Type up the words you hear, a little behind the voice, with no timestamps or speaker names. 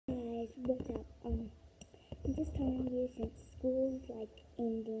What's up? I'm just telling you, since school's like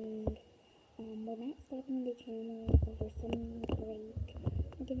ending, we're not stopping the channel over summer break.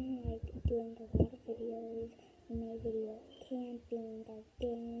 We're gonna like doing a lot of videos. We made a video of camping, our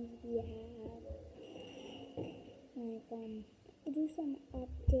games we have. Like we'll do some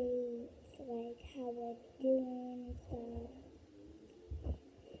updates, like how we're doing and stuff.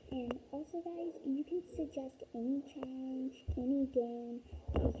 And also, guys, you can suggest any challenge, any game.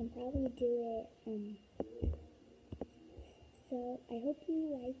 We can probably do it. So I hope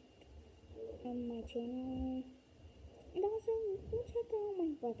you like my channel, and also go check out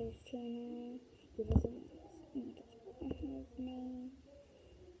my brother's channel. He doesn't make his name,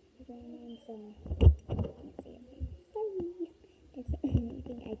 so I can't say his name. Sorry, that's the only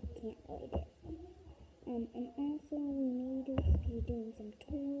thing I can't really do. And also we may be doing some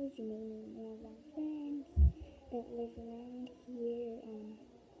tours. You may meet more of our friends that live around here. And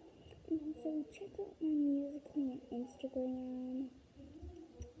also check out my Musical.ly on Instagram,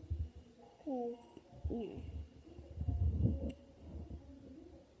 cause yeah.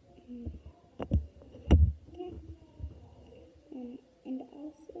 Yeah. And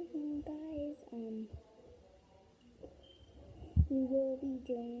also, guys, we will be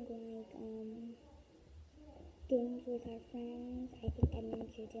doing like games with our friends. I think I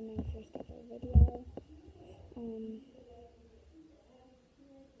mentioned in my first ever video.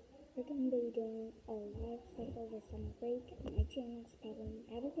 We're gonna be doing a lot of stuff over summer break. My channel's probably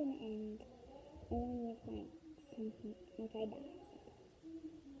never gonna end, only if like something like I die.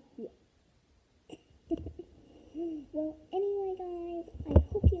 Yeah. Well, anyway, guys, I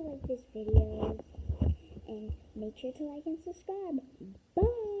hope you like this video, and make sure to like and subscribe.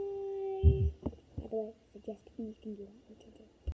 Bye. By the way, suggest anything you want.